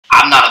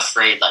I'm not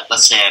afraid. Like,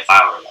 let's say if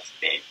I were like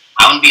big,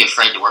 I wouldn't be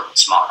afraid to work with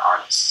smaller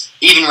artists.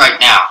 Even right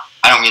now,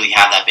 I don't really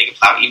have that big a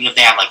platform. Even if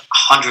they have like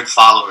 100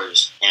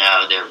 followers, you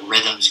know, their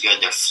rhythm's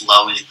good, their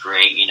flow is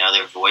great, you know,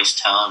 their voice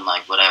tone,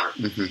 like whatever.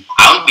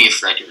 I wouldn't be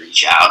afraid to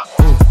reach out.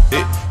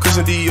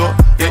 Christian Dior,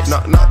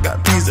 knock,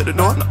 got peas at the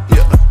door.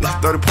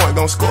 30 point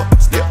gon' score.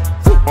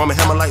 Arm and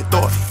hammer like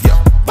Thor.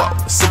 Wow,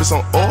 sippin'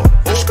 some oil.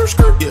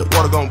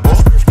 Water gon' boil.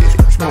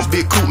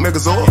 Big coupe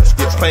Megazord.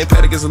 Plain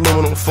paddock is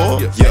aluminum foil.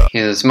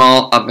 He's a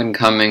small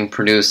up-and-coming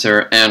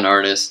producer and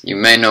artist. You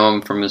may know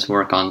him from his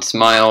work on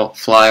Smile,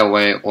 Fly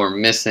Away, or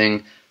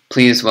Missing.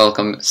 Please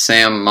welcome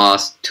Sam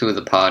Moss to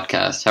the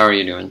podcast. How are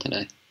you doing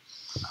today?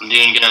 I'm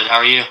doing good. How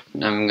are you?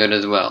 I'm good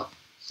as well.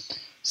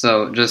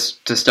 So,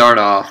 just to start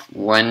off,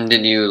 when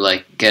did you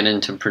get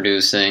into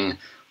producing,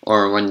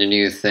 or when did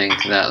you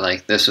think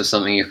that this was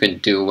something you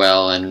could do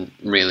well and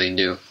really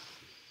do?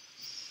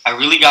 I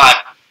really got,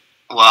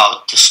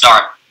 to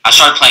start, I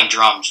started playing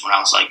drums when I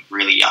was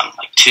really young,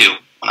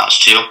 when I was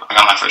 2. I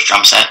got my first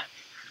drum set.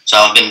 So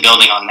I've been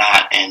building on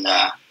that, and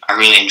I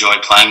really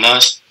enjoyed playing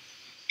drums.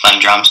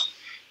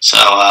 So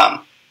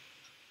I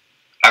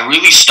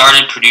really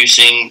started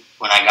producing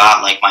when I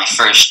got my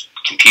first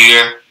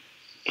computer.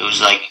 It was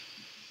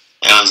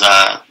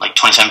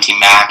 2017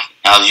 Mac,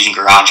 and I was using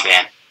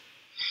GarageBand.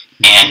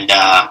 And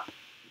I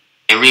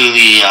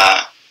really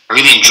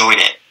enjoyed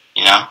it,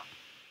 you know?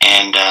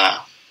 And I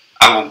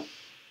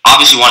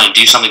obviously want to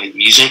do something with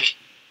music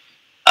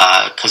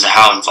because of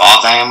how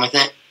involved I am with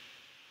it.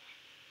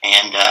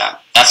 And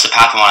that's the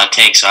path I want to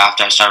take. So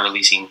after I started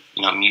releasing,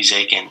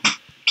 music and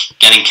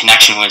getting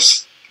connection with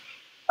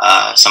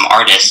some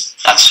artists,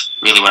 that's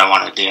really what I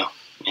want to do,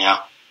 you know?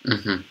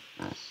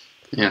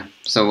 Yeah.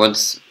 So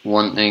what's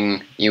one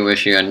thing you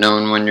wish you had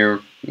known when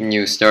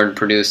you started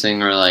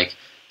producing, or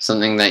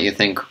something that you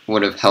think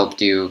would have helped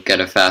you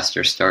get a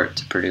faster start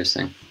to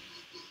producing?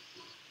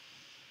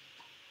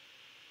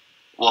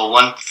 Well,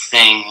 one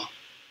thing,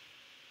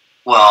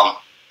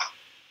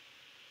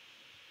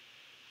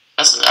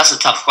 that's a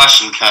tough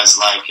question because,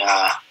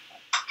 I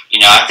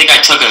think I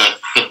took a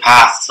good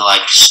path to,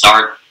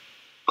 start.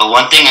 But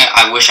one thing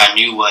I wish I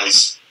knew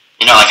was,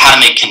 how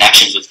to make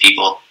connections with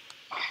people,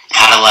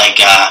 how to,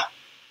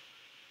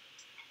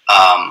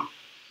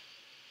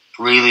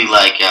 really,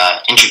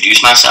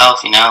 introduce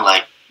myself, and,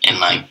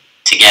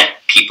 to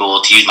get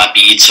people to use my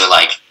beats, or,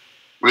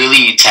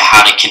 really to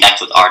how to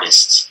connect with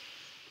artists.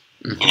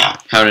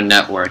 How to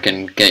network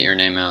and get your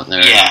name out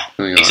there. Yeah,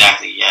 who you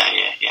exactly. Are.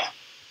 Yeah.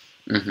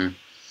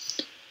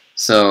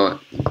 So,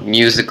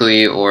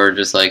 musically or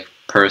just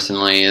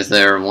personally, is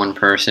there one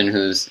person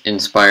who's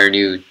inspired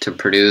you to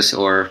produce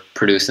or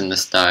produce in the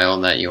style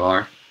that you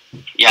are?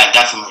 Yeah,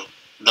 definitely.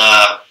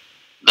 The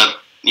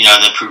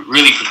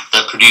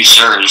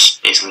producers,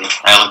 basically,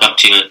 I look up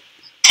to.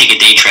 Take a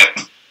Day Trip.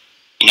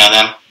 You know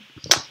them?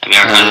 Have you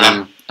ever heard of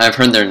them? I've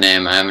heard their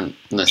name. I haven't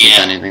listened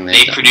to anything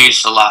they've done.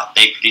 Produce a lot.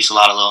 They produce a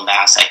lot of Lil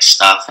Nas X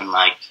stuff, and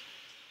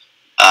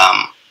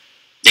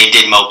they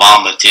did Mo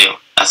Bamba too.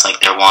 That's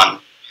their one.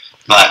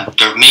 But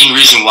the main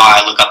reason why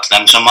I look up to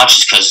them so much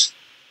is because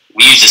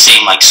we use the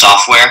same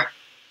software,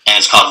 and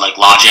it's called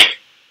Logic,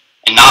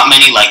 and not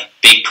many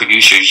big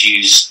producers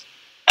use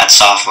that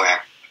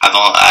software. I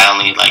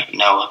only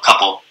know a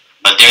couple,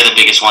 but they're the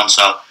biggest one.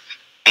 So,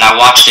 and I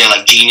watch their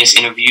Genius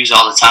interviews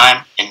all the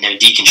time, and they're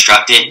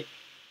deconstructed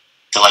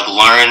to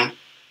learn,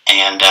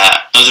 and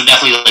those are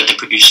definitely the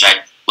producers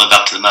I look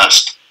up to the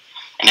most.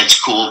 And it's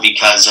cool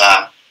because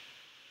I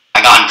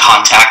got in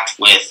contact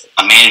with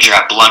a manager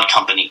at Blood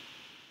Company,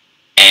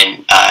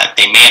 and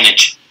they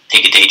manage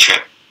Take a Day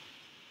Trip.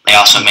 They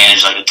also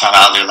manage a ton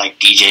of other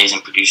DJs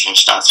and producers and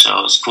stuff. So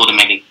it was cool to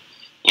make a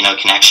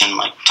connection,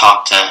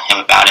 talk to him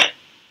about it.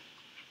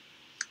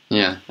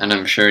 Yeah, and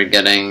I'm sure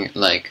getting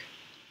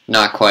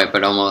not quite,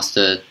 but almost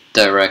a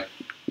direct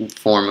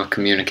form of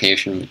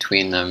communication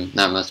between them,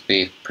 that must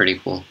be pretty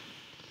cool.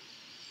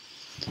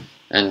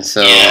 And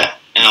so yeah,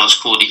 and it was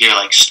cool to hear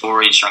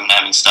stories from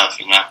them and stuff,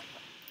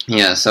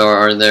 Yeah, so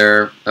are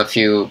there a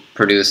few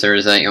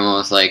producers that you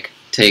almost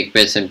take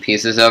bits and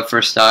pieces of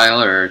for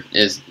style, or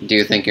do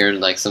you think you're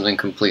something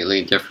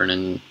completely different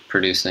in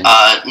producing? No,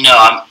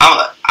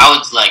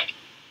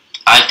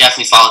 I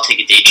definitely follow Take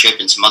a Day Trip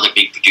and some other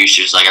big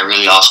producers. I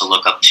really also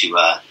look up to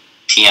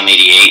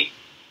TM88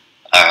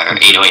 or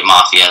 808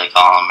 Mafia, they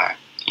call them, or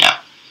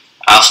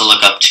I also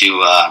look up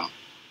to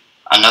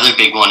another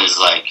big one is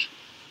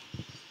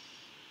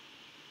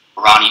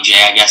Ronnie J,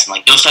 I guess,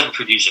 and those type of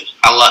producers.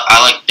 I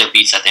like their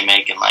beats that they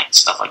make and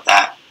stuff like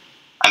that.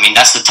 I mean,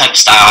 that's the type of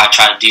style I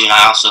try to do, and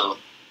I also,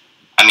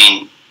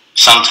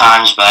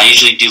 sometimes, but I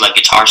usually do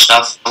guitar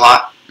stuff a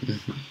lot.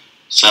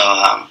 So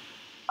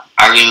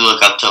I really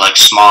look up to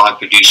smaller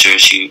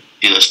producers who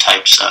do those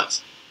types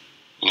of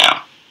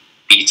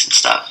beats and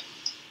stuff.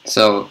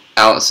 So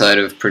outside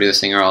of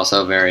producing, you're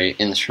also very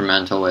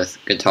instrumental with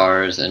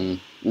guitars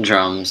and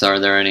drums. Are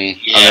there any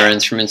other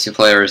instruments you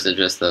play, or is it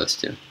just those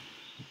two?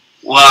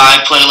 Well,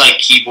 I play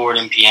keyboard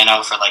and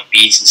piano for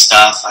beats and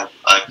stuff. I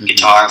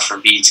guitar for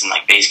beats and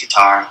bass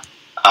guitar.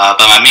 But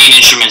my main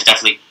instrument is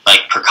definitely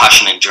like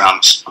percussion and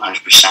drums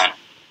 100%,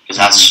 because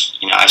that's,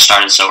 I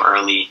started so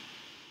early.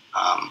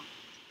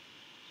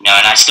 And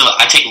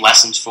I take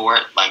lessons for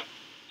it, like,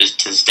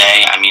 to this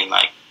day. I mean,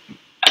 like,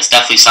 it's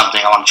definitely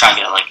something I want to try and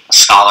get, like, a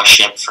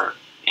scholarship for,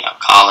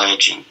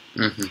 college and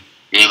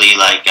really,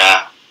 like,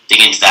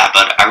 dig into that.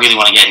 But I really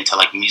want to get into,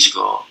 like,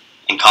 musical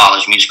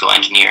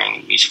engineering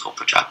and musical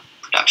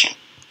production.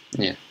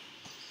 Yeah.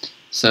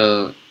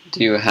 So,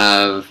 do you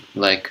have,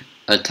 like,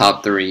 a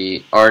top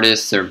 3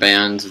 artists or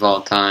bands of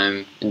all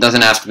time? It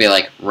doesn't have to be,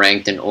 like,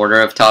 ranked in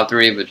order of top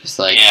 3, but just,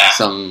 like,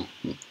 some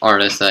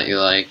artists that you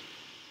like.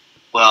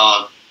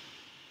 Well,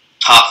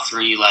 top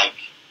 3, like,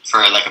 for,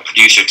 like, a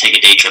producer, Take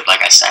a Day Trip,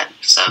 like I said,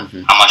 because of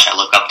how much I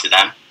look up to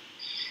them.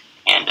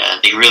 And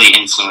they really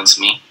influence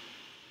me.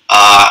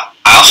 I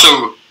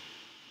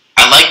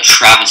like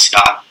Travis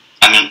Scott.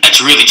 I mean,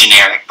 it's really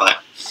generic,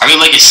 but I really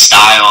like his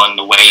style and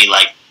the way he,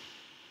 like,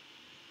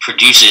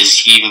 produces.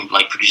 He even,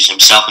 like, produces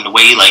himself, and the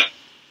way he, like,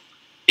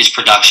 his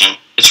production.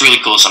 It's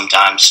really cool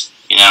sometimes,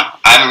 I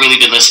haven't really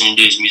been listening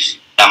to his music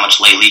that much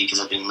lately, because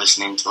I've been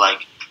listening to,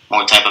 like,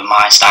 more type of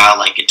my style,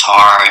 like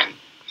guitar,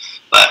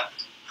 but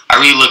I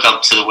really look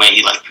up to the way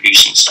he, like,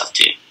 producing stuff,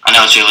 too. I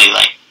know it's really,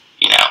 like,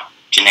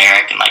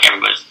 generic, and, like,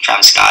 everybody's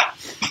Travis Scott,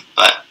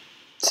 but...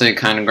 So you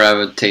kind of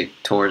gravitate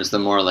towards the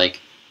more, like,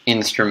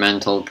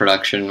 instrumental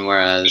production,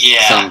 whereas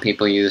some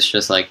people use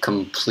just, like,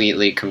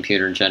 completely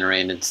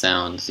computer-generated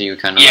sounds. You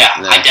kind of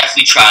I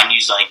definitely try and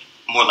use, like,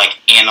 more, like,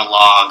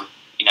 analog,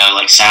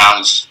 like,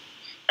 sounds.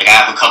 Like, I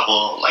have a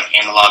couple, like,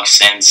 analog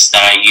synths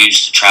that I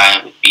use to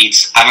try with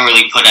beats. I haven't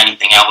really put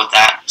anything out with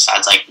that,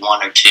 besides, like,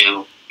 1 or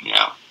 2,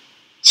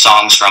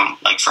 songs from,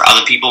 like, for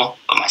other people,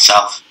 but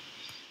myself,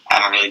 I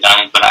haven't really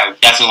done it, but I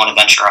definitely want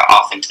to venture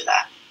off into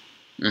that.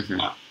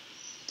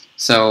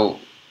 So,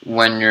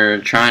 when you're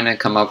trying to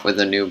come up with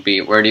a new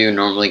beat, where do you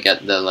normally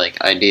get the, like,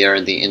 idea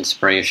or the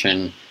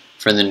inspiration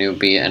for the new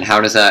beat, and how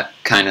does that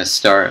kind of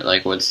start?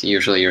 Like, what's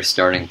usually your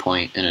starting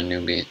point in a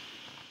new beat?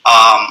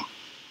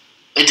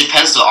 It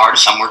depends on the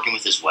artist I'm working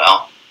with as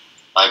well.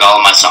 Like, all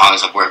of my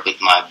songs, I've worked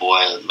with my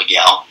boy,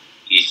 Miguel.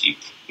 He's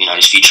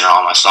featured on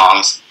all my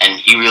songs, and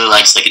he really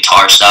likes the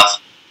guitar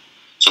stuff,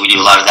 so we do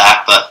a lot of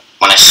that. But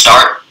when I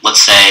start,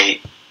 let's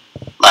say,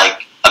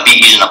 like, a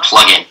beat using a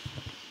plugin,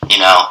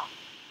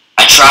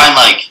 I try and,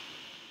 like,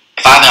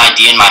 if I have an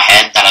idea in my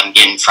head that I'm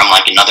getting from,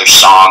 like, another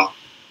song,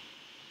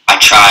 I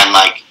try and,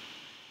 like,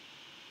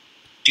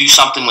 do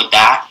something with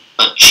that,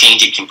 but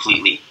change it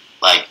completely.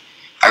 Like,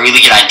 I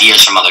really get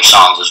ideas from other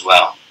songs as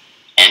well.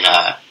 And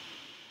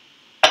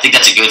I think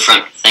that's a good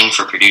thing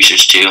for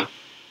producers, too,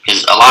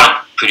 because a lot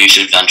of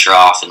producers venture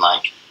off and,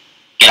 like,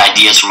 get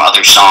ideas from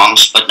other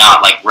songs, but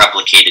not, like,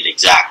 replicate it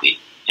exactly.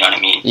 You know what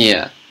I mean?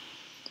 Yeah.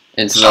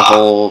 It's the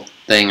whole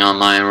thing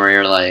online where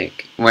you're,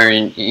 like, where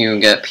you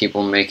get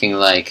people making,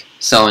 like,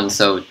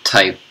 so-and-so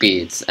type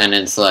beats, and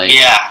it's, like,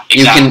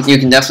 you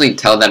can definitely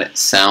tell that it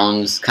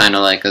sounds kind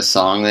of like a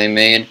song they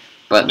made,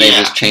 but they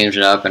just changed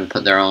it up and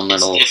put their own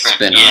little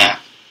spin on it.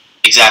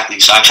 Exactly.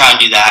 So I try and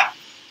do that,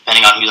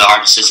 depending on who the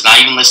artist is, and I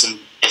even listen,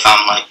 if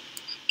I'm, like,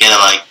 get a,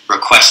 like,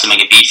 request to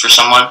make a beat for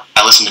someone,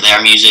 I listen to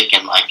their music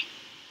and, like,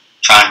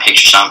 try and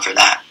picture something for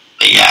that.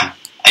 But yeah,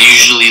 I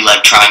usually,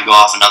 like, try and go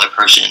off another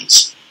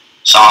person's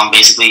song,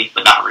 basically,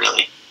 but not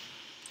really.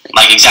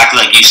 Like, exactly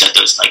like you said,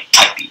 those, like,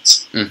 type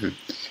beats.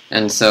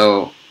 And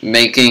so,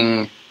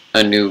 making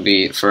a new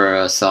beat for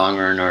a song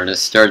or an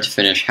artist, start to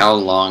finish, how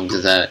long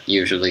does that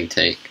usually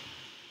take?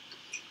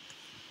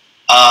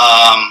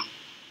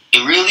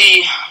 It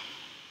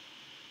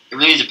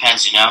really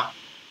depends,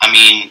 I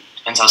mean,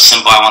 depends how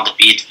simple I want the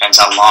beat, depends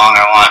how long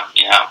I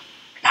want,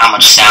 how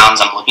much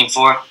sounds I'm looking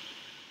for.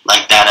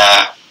 Like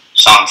that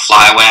song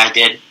Fly Away I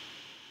did.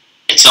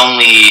 It's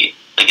only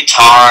the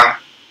guitar,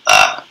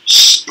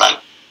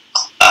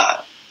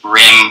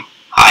 rim,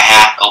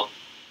 hi-hat,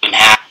 open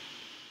hat.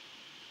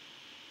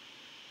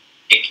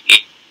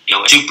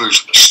 Super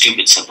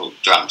stupid simple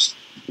drums.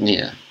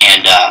 Yeah.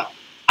 And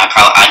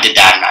I did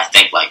that in, I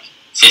think, like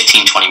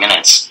 15, 20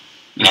 minutes,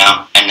 and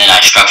then I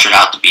structured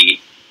out the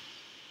beat,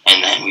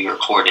 and then we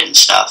recorded and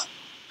stuff.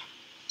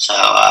 So,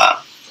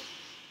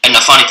 and the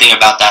funny thing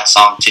about that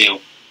song, too,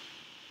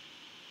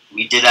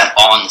 we did that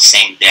all in the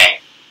same day.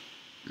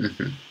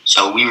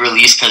 So we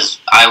released, because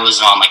I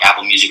wasn't on, like,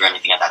 Apple Music or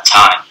anything at that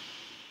time,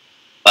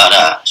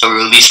 but, so we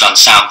released on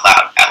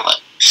SoundCloud at,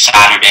 like,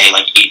 Saturday,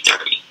 like,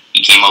 8:30.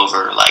 He came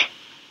over, like,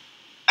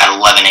 at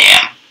 11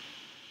 a.m.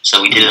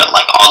 So we did it,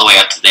 like, all the way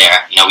up to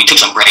there. We took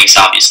some breaks,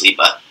 obviously,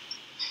 but,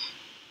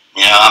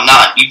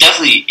 you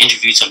definitely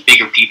interviewed some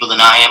bigger people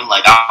than I am.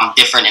 Like, I'm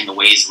different in the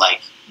ways,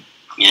 like,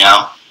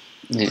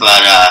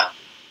 but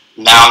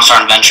now I'm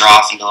starting to venture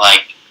off into,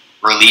 like,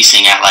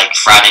 releasing at, like,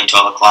 Friday,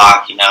 12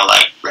 o'clock,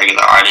 like,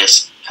 regular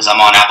artists, because I'm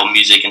on Apple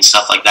Music and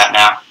stuff like that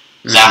now.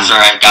 Because after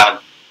I got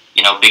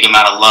a, big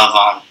amount of love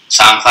on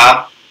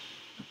SoundCloud,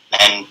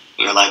 and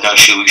we were like, oh,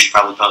 shoot, we should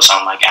probably post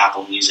on, like,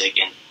 Apple Music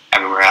and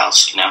everywhere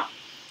else,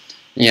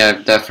 Yeah,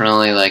 I've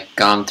definitely, like,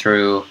 gone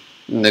through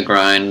the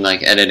grind,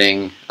 like,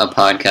 editing a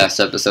podcast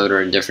episode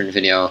or a different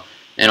video,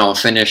 and I'll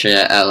finish it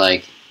at,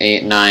 like,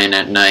 8, 9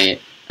 at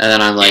night, And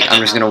then I'm like, Yeah,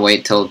 I'm just gonna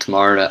wait till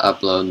tomorrow to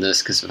upload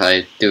this because if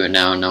I do it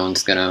now, no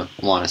one's gonna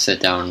want to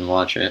sit down and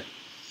watch it.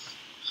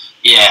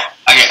 Yeah,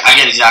 I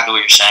get exactly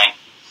what you're saying.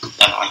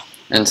 Definitely.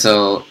 And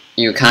so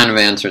you kind of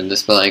answered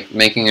this, but like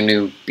making a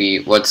new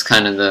beat, what's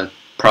kind of the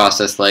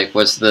process like?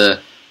 What's the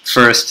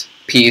first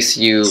piece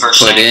you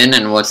put in,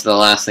 and what's the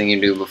last thing you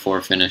do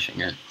before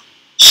finishing it?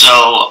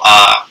 So,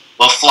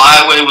 well,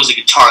 Fly Away was a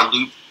guitar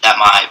loop that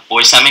my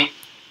boy sent me,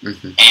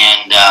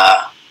 and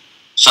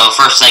so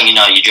first thing you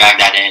know, you drag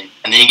that in,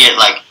 and then you get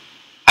like,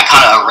 I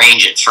kind of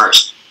arrange it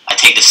first. I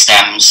take the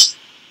stems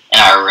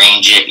and I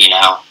arrange it, you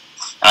know,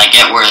 and I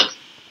get where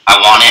I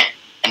want it,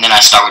 and then I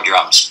start with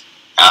drums.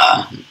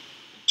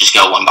 Just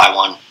go one by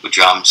one with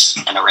drums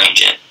and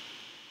arrange it.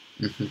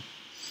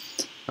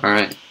 All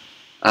right.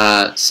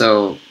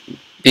 So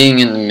being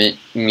in the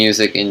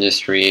music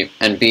industry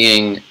and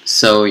being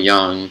so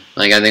young,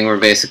 like I think we're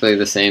basically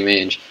the same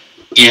age.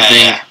 Do you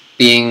think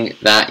being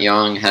that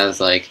young has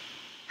like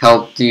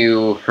helped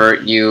you,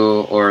 hurt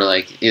you, or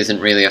like isn't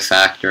really a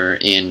factor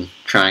in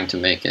trying to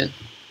make it?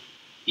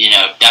 You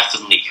know,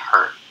 definitely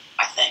hurt,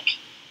 I think.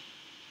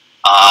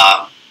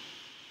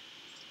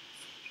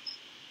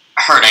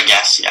 Hurt, I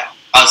guess, yeah.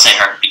 I would say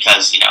hurt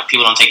because, you know,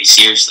 people don't take you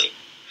seriously.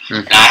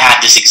 And I had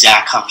this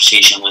exact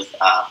conversation with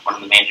one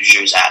of the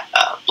managers at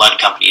Blood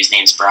Company. His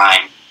name's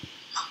Brian.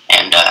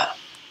 And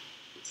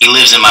he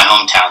lives in my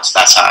hometown, so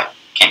that's how I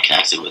came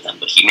connected with him.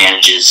 But he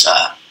manages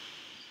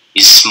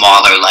these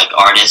smaller, like,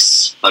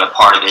 artists. But a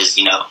part of his,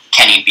 you know,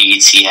 Kenny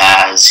Beats, he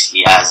has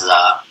he doesn't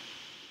have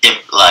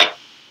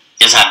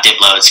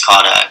Diplo, it's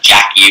called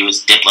Jack U.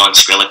 It's Diplo and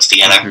Skrillex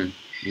together.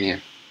 Yeah.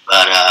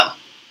 But,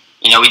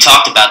 you know, we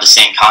talked about the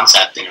same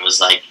concept, and it was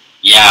like,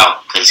 yeah,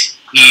 because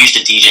he used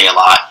to DJ a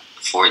lot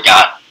before he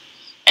got,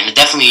 and it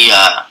definitely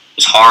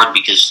was hard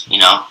because, you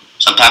know,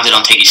 sometimes they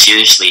don't take you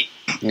seriously.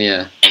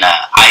 Yeah. And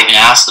I even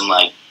asked him,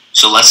 like,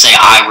 so let's say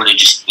I were to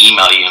just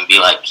email you and be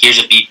like, here's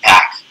a beat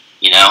pack,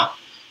 you know?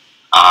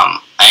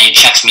 And he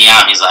checks me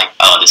out and he's like,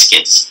 oh, this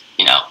kid's,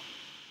 you know,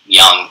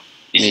 young.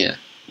 Yeah.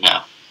 You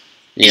know.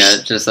 Yeah,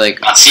 just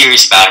like not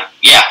serious about it.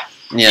 Yeah.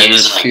 Yeah, it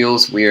just like,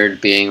 feels weird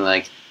being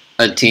like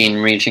a teen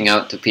reaching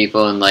out to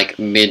people in like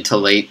mid to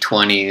late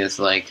 20s,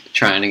 like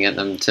trying to get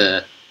them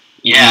to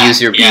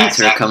use your beats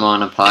or come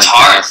on a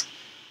podcast.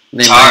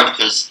 It's hard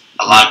because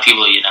a lot of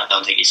people, you know,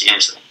 don't take you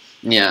seriously.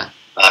 Yeah.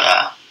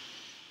 But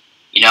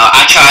you know,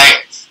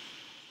 I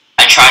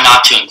try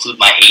not to include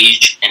my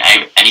age in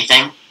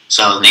anything,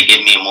 so they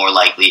give me more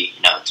likely,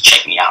 you know, to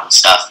check me out and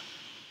stuff.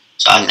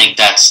 So I think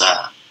that's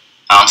I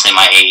don't say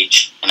my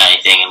age in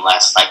anything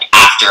unless like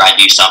after I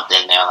do something,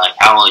 they're like,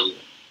 how old are you?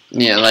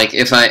 Yeah, like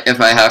if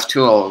I have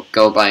to, I'll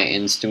go by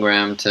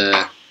Instagram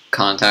to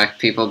contact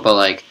people, but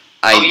like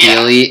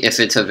ideally, if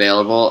it's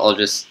available, I'll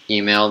just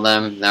email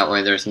them. That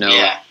way there's no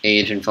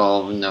age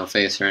involved, no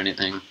face or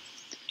anything.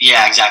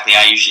 Yeah, exactly.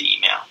 I usually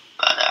email,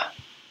 but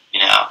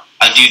you know,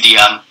 I do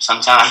DM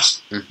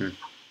sometimes, and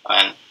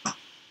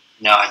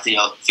you know, I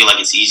feel like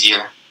it's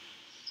easier.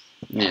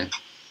 Yeah,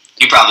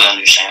 you probably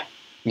understand.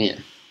 Yeah.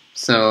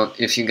 So,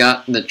 if you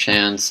got the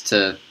chance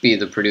to be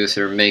the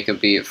producer, make a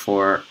beat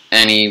for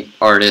any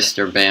artist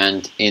or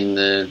band in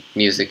the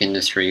music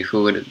industry,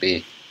 who would it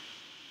be?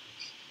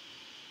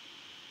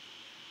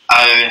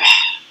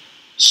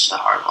 This is a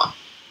hard one.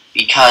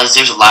 Because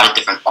there's a lot of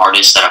different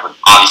artists that I would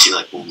obviously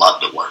like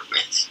love to work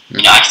with.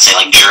 You know, I can say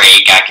like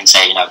Drake, I can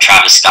say, you know,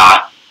 Travis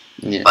Scott.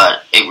 Yeah.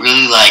 But it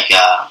really like,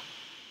 I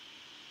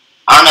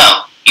don't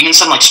know, even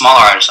some like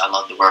smaller artists I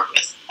love to work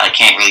with. I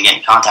can't really get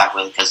in contact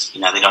with because, you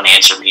know, they don't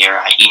answer me or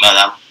I email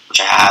them, which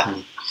I have,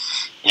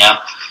 you know.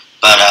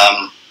 But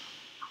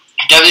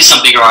definitely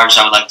some bigger artists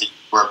I would like to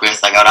work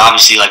with. Like I would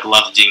obviously like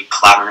love to do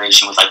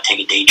collaboration with like Take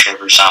a Day Trip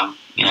or some,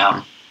 you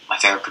know, my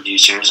favorite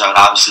producers. I would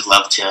obviously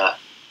love to,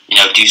 you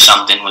know, do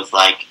something with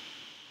like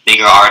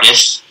bigger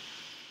artists,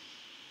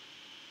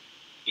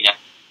 you know.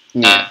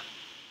 Yeah.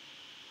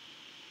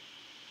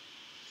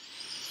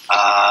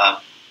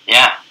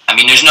 I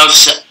mean, there's no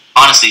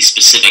honestly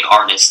specific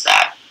artist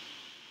that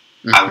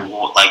I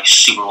would like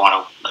super want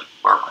to like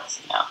work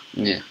with, you know.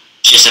 Yeah.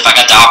 Just if I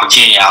got the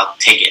opportunity, I'll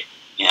take it,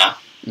 you know.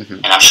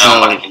 And I'll show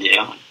them what I can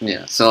do.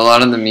 Yeah. So a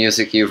lot of the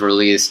music you've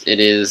released, it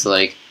is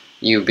like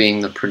you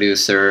being the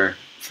producer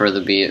for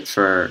the beat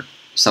for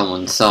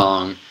someone's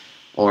song,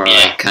 or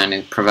like kind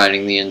of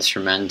providing the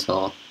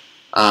instrumental.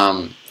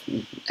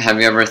 Have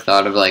you ever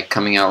thought of like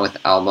coming out with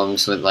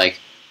albums with like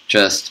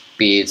just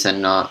beats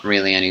and not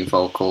really any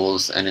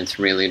vocals, and it's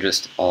really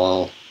just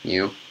all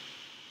you?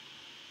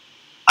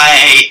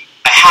 I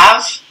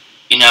have,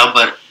 you know,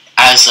 but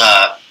as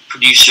a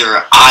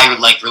producer, I would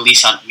like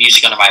release on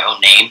music under my own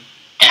name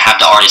and have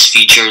the artist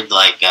featured.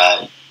 Like,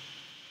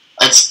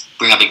 let's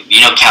bring up,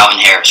 you know, Calvin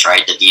Harris,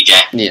 right, the DJ.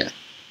 Yeah.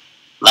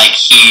 Like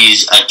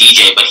he's a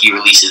DJ, but he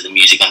releases the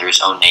music under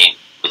his own name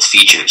with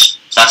features.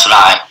 So that's what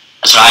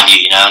I do,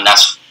 you know, and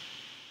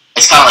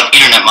it's kind of like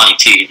internet money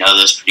too, you know,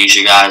 those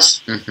producer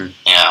guys. You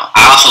know,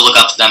 I also look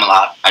up to them a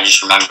lot. I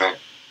just remembered,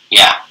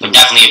 they're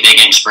definitely a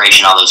big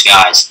inspiration, all those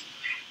guys.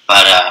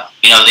 But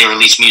you know, they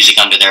release music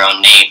under their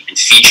own name and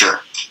feature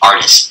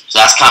artists. So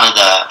that's kind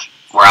of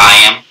where I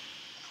am.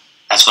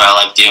 That's what I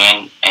like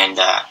doing, and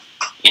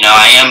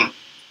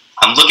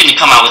I'm looking to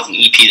come out with an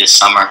EP this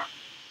summer.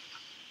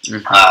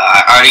 Mhm.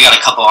 I already got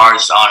a couple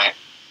artists on it.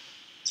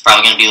 It's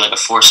probably going to be like a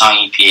 4-song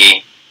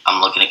EP.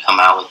 I'm looking to come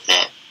out with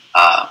it.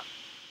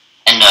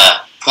 And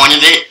the point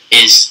of it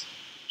is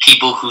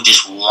people who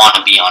just want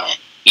to be on it,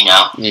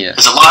 Yeah.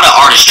 Because a lot of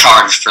artists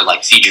charge for,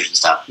 like, features and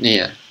stuff.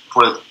 Yeah.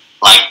 For,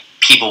 like,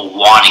 people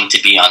wanting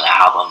to be on the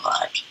album,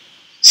 like,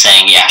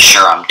 saying, yeah,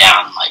 sure, I'm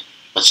down. Like,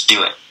 let's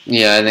do it.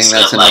 Yeah, I think So,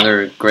 that's like-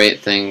 another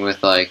great thing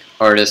with like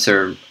artists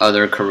or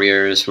other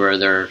careers where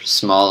they're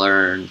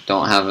smaller and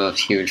don't have a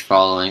huge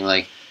following.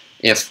 Like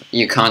if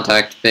you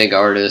contact big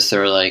artists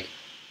or like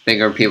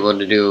bigger people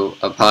to do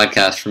a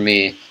podcast for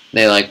me,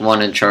 they like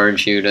want to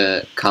charge you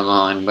to come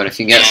on. But if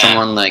you get Yeah.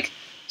 someone like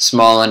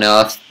small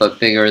enough but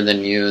bigger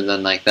than you,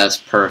 then like that's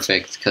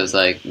perfect because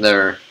like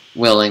they're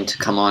willing to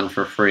come on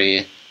for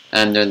free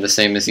and they're the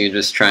same as you,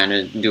 just trying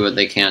to do what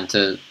they can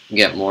to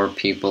get more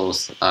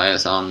people's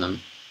eyes on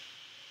them.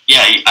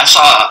 Yeah,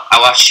 I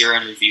watched your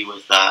interview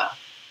with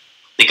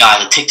the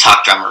guy, the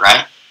TikTok drummer,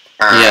 right?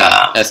 Or,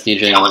 Yeah,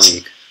 SDJ you know, what's-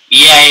 Malik.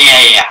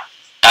 Yeah.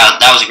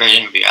 That was a great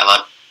interview. I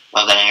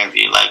love that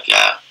interview. Like,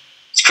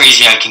 it's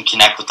crazy how I can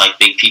connect with like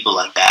big people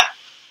like that.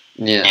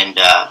 Yeah, And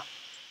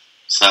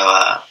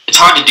so it's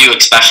hard to do,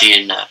 especially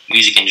in the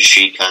music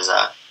industry, because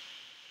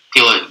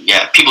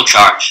people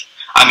charge.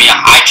 I mean,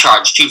 I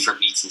charge too for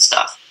beats and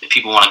stuff. If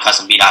people want a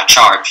custom beat, I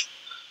charge.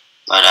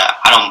 But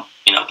I don't,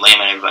 blame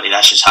everybody.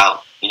 That's just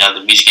how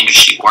the music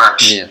industry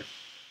works. yeah,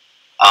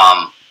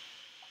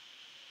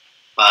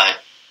 But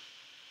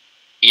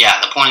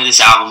yeah, the point of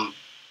this album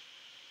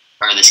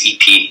or this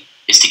EP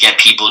is to get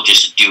people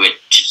just to do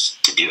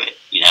it,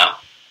 And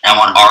I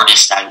want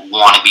artists that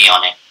want to be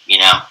on it,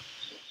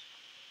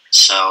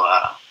 So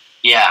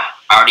yeah,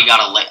 I already got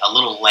a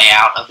little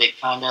layout of it,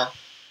 kind of.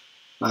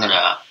 But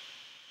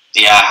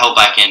yeah, I hope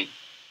I can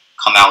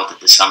come out with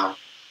it this summer.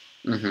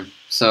 hmm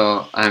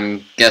So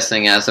I'm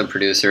guessing as a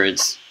producer,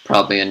 it's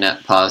probably a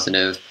net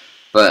positive.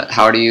 But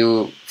how do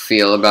you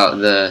feel about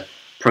the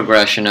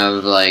progression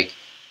of like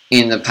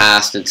in the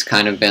past? It's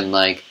kind of been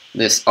like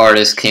this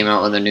artist came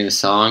out with a new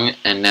song,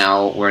 and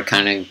now we're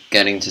kind of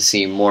getting to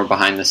see more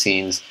behind the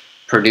scenes.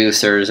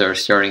 Producers are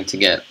starting to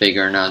get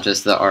bigger, not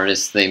just the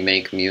artists they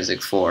make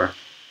music for.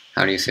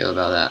 How do you feel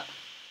about that?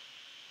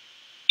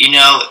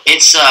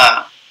 It's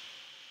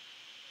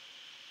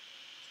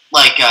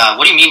like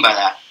what do you mean by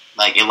that?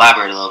 Like,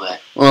 elaborate a little bit.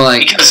 Well,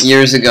 like Because-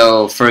 years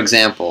ago, for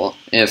example,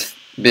 if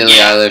Billie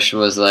Yeah. Eilish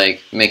was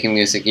like making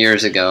music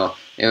years ago,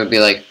 it would be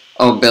like,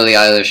 oh, Billie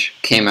Eilish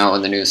came out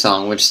with a new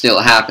song, which still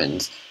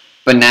happens.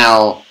 But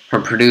now her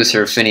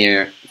producer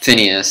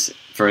Phineas,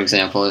 for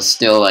example, is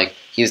still like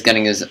he's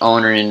getting his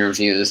own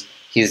interviews.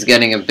 He's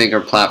getting a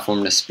bigger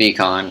platform to speak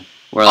on.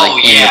 Where like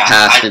in the yeah,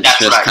 past, it's that's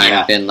just right, kind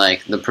yeah. of been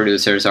like the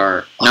producers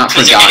are not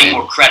Because they're getting forgotten.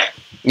 more credit.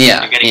 Yeah,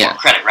 They're getting yeah, more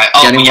credit, right?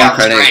 Oh, getting yeah, more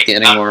credit, that's great.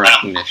 getting more I'm-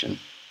 recognition.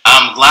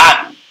 I'm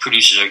glad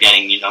producers are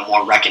getting,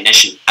 more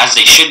recognition, as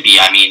they should be.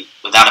 I mean,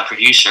 without a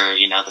producer,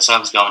 the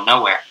song's going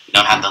nowhere. You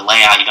don't have the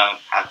layout, you don't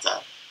have the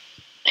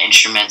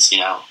instruments,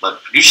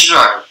 But producers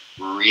are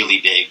really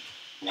big,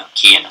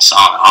 key in a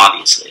song,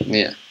 obviously.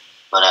 Yeah,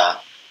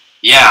 But,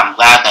 yeah, I'm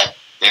glad that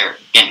they're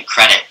getting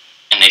credit,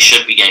 and they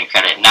should be getting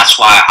credit. And that's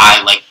why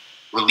I like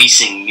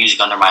releasing music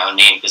under my own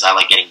name, because I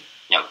like getting,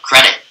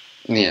 credit.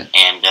 yeah,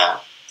 And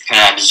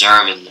credit I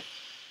deserve. And,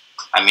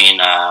 I mean,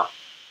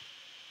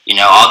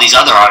 all these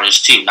other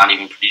artists too, not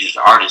even producers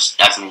or artists,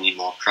 definitely need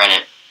more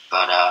credit.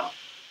 But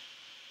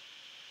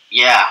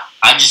yeah,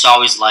 I just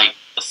always like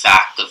the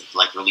fact of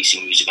like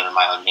releasing music under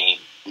my own name,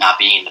 not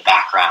being in the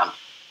background.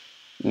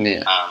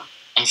 yeah,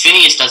 And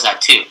Phineas does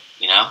that too,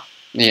 yeah,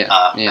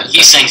 yeah.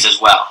 He sings as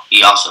well.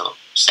 He also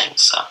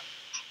sings. So.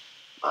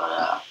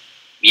 But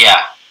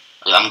yeah,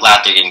 I'm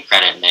glad they're getting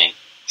credit, and they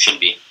should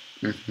be.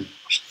 Mhm.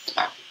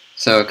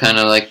 So kind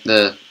of like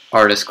the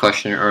artist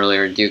question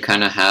earlier, do you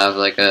kind of have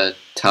like a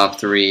top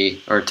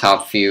 3 or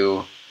top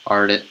few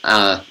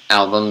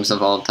albums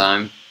of all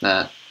time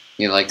that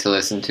you like to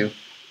listen to?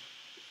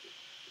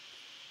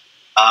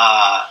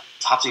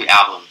 Top 3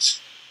 albums.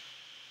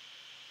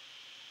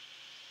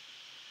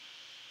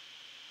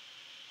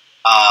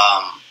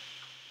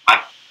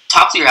 My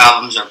top 3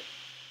 albums are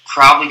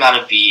probably got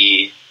to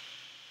be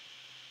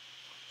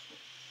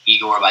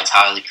Igor by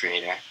Tyler the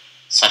Creator.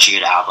 Such a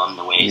good album,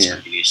 the way it's Yeah.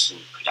 produced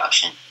and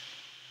production.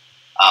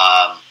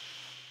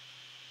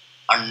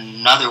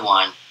 Another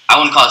one, I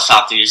wouldn't call it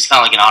top 3, it's kind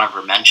of like an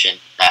honorable mention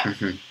that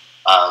Mhm.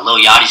 Lil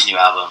Yachty's new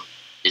album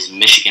is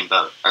Michigan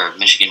Boat, or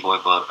Michigan Boy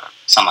Boat, or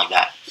something like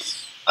that.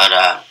 But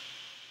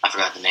I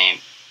forgot the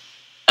name.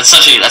 That's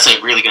a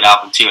really good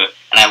album too,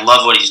 and I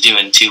love what he's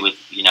doing too with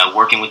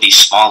working with these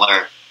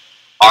smaller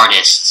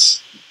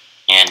artists,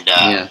 and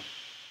Yeah,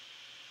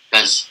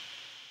 because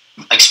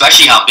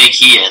especially how big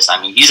he is. I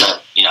mean, he's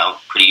a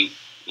pretty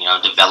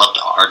developed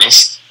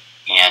artist,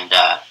 and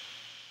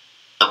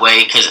the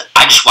way, because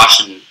I just watched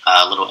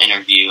a little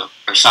interview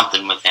or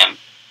something with him.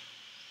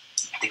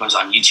 I think it was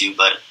on YouTube,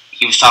 but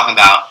he was talking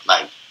about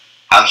like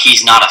how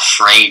he's not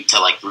afraid to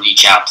like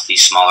reach out to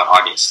these smaller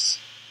artists.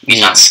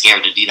 He's not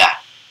scared to do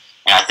that,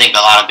 and I think a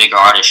lot of bigger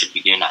artists should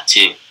be doing that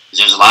too. Because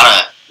there's a lot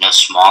of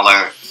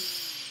smaller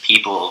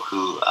people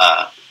who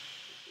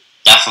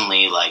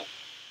definitely like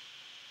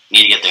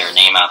need to get their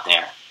name out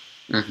there.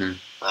 Mm-hmm.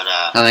 But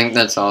I think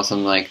that's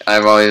awesome. Like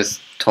I've always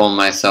told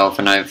myself,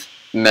 and I've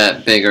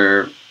met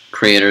bigger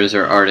creators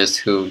or artists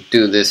who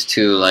do this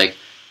too. Like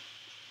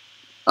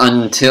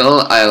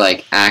until I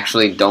like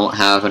actually don't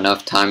have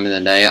enough time in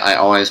the day, I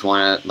always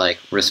want to like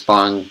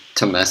respond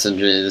to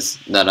messages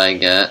that I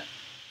get.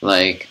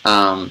 Like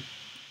I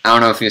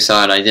don't know if you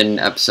saw it. I did an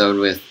episode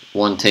with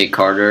One Take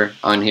Carter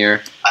on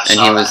here, and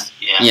he was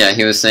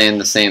he was saying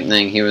the same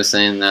thing. He was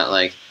saying that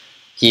like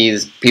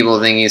people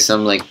think he's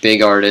some like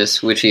big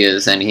artist, which he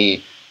is, and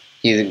he's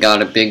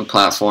got a big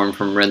platform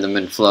from Rhythm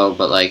and Flow,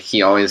 but like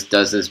he always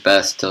does his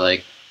best to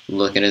like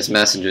look at his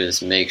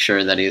messages, make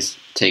sure that he's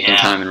taking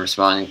time and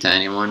responding to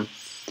anyone.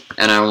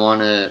 And I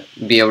want to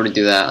be able to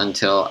do that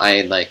until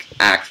I like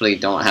actually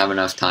don't have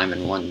enough time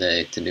in one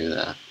day to do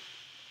that.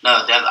 No,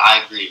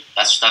 I agree.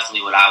 That's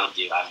definitely what I would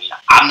do. I mean,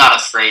 I'm not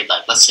afraid.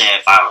 Like, let's say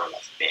if I were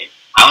like big,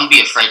 I wouldn't be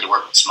afraid to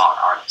work with smaller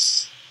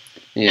artists.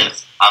 Yeah.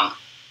 If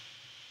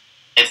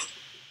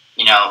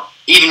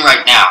even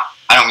right now,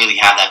 I don't really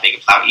have that big a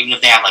platform. Even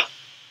if they have like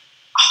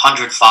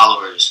 100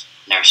 followers,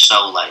 and they're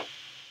so like,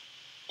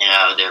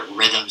 their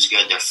rhythm's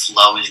good, their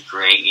flow is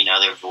great,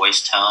 their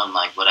voice tone,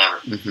 like whatever.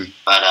 Mm-hmm.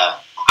 But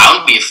I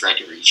wouldn't be afraid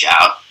to reach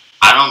out.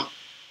 I don't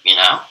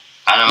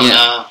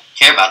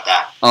care about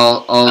that.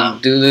 I'll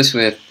do this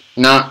with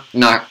not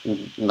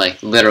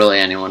like literally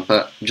anyone,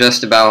 but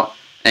just about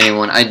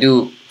anyone. I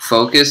do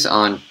focus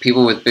on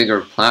people with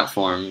bigger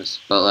platforms,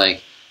 but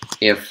like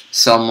if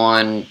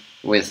someone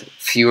with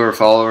fewer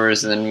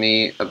followers than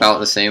me, about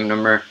the same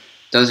number,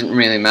 doesn't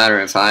really matter.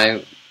 If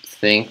I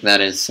think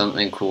that is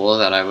something cool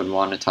that I would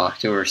want to talk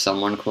to, or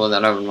someone cool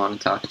that I would want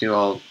to talk to,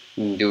 I'll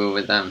do it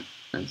with them.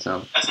 And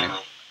so definitely,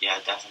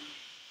 definitely.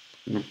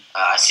 Mm-hmm.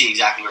 I see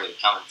exactly where you're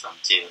coming from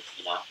too.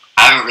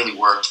 I haven't really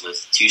worked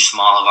with too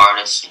small of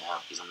artists,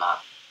 because I'm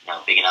not,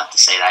 big enough to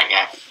say that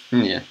yet.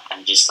 Yeah.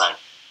 I'm just like,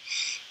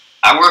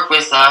 I work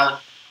with, I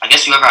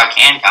guess whoever I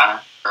can, kind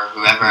of, or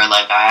whoever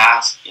like I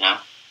ask, and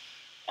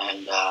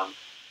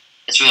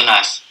it's really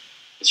nice.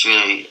 It's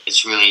really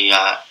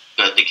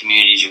good. The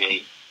community's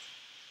really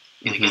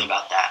good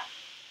about that.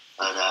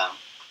 But I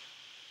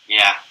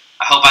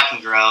hope I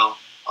can grow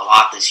a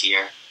lot this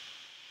year,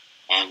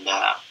 and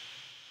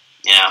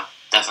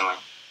definitely.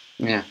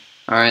 Yeah.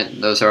 All right,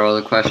 those are all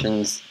the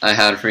questions I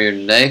had for you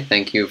today.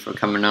 Thank you for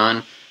coming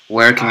on.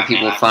 Where can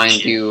people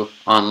find you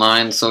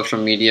online, social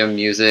media,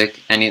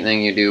 music,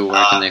 anything you do,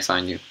 where can they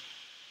find you?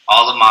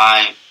 All of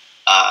my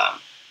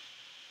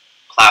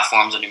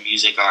platforms under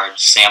music are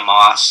Sam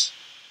Moss,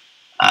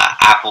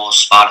 Apple,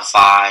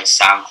 Spotify,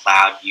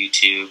 SoundCloud,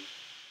 YouTube,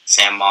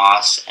 Sam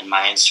Moss, and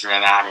my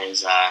Instagram ad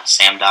is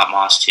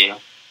sam.moss too.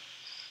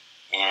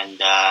 And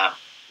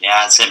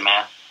that's it,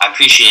 man. I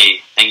appreciate you.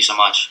 Thank you so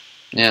much.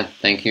 Yeah,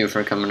 thank you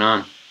for coming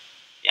on.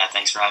 Yeah,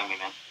 thanks for having me,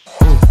 man.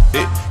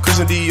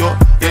 Christian Dior,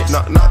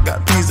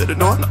 got peas at the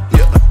door.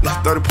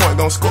 30-point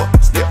gon' score.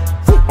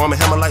 Arm and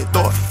hammer like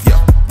Thor.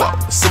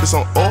 Sippin'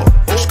 some oil.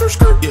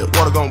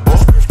 Water gon' boil.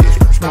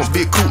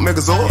 Big coupe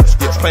Megazord.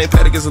 Plain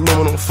paddock is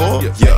aluminum foil.